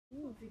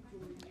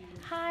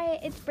Hi,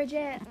 it's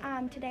Bridget.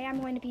 Today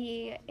I'm going to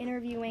be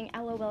interviewing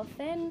Ella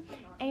Wilson,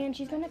 and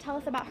she's going to tell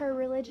us about her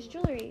religious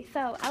jewelry.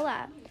 So,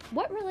 Ella,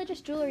 what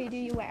religious jewelry do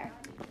you wear?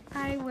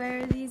 I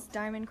wear these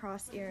diamond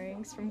cross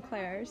earrings from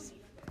Claire's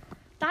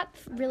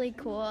That's really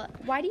cool.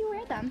 Why do you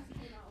wear them?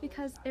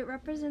 because it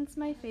represents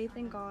my faith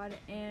in God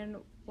and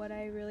what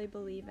I really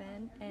believe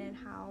in and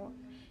how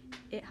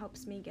it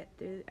helps me get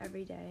through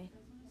every day.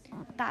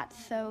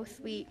 That's so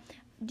sweet.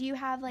 Do you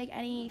have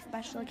any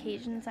special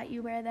occasions that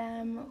you wear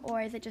them,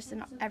 or is it just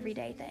an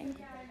everyday thing?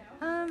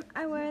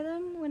 I wear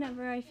them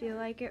whenever I feel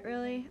like it,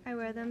 really. I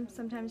wear them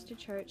sometimes to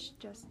church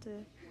just to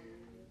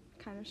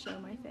kind of show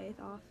my faith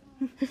off.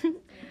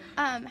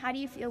 How do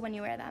you feel when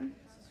you wear them?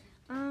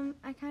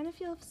 I kind of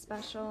feel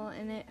special,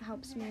 and it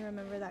helps me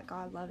remember that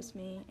God loves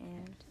me,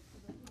 and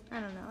I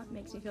don't know, it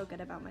makes me feel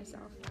good about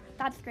myself.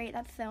 That's great.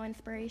 That's so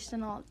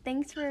inspirational.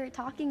 Thanks for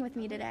talking with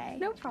me today.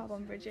 No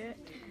problem, Bridget.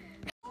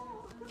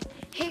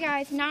 Hey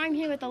guys, now I'm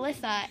here with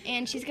Alyssa,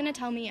 and she's going to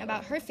tell me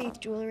about her faith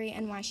jewelry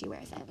and why she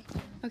wears it.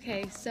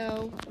 Okay,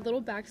 so a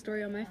little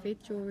backstory on my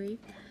faith jewelry.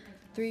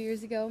 3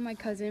 years ago, my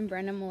cousin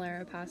Brandon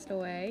Malera passed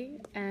away,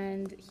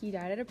 and he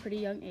died at a pretty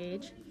young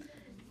age.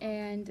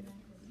 And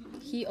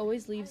he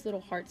always leaves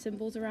little heart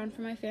symbols around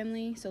for my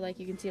family. So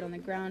you can see it on the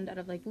ground out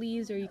of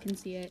leaves, or you can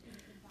see it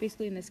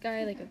basically in the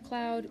sky like a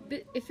cloud.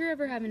 But if you're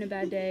ever having a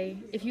bad day,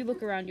 if you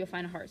look around, you'll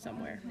find a heart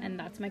somewhere, and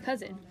that's my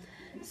cousin.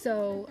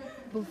 So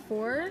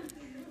before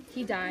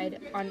he died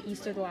on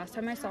Easter, the last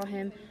time I saw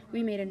him,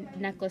 we made a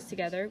necklace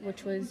together,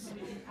 which was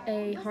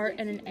a heart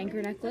and an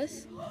anchor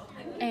necklace.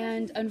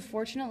 And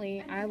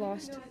unfortunately, I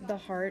lost the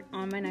heart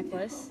on my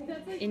necklace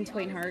in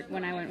Twain Heart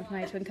when I went with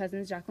my twin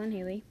cousins, Jacqueline and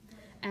Haley.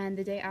 And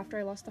the day after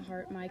I lost the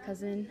heart, my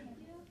cousin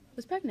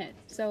was pregnant.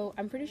 So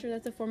I'm pretty sure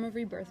that's a form of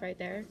rebirth right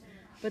there.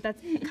 But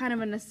that's kind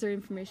of unnecessary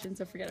information,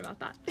 so forget about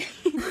that.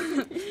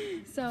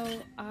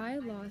 So I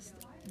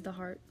lost the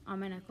heart on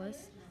my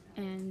necklace.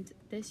 And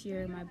this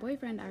year, my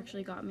boyfriend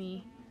actually got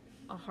me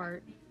a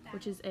heart,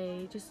 which is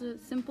just a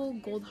simple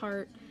gold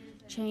heart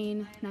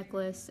chain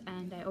necklace,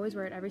 and I always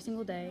wear it every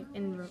single day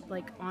in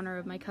honor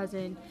of my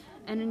cousin,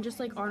 and in just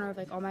honor of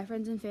all my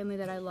friends and family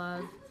that I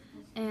love.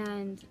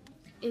 And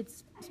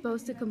it's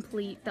supposed to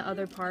complete the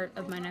other part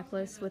of my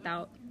necklace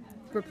without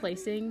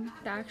replacing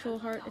the actual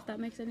heart, if that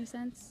makes any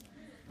sense.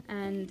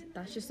 And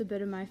that's just a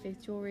bit of my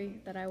faith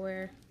jewelry that I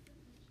wear,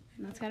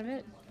 and that's kind of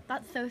it.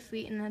 That's so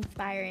sweet and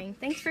inspiring.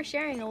 Thanks for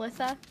sharing,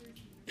 Alyssa.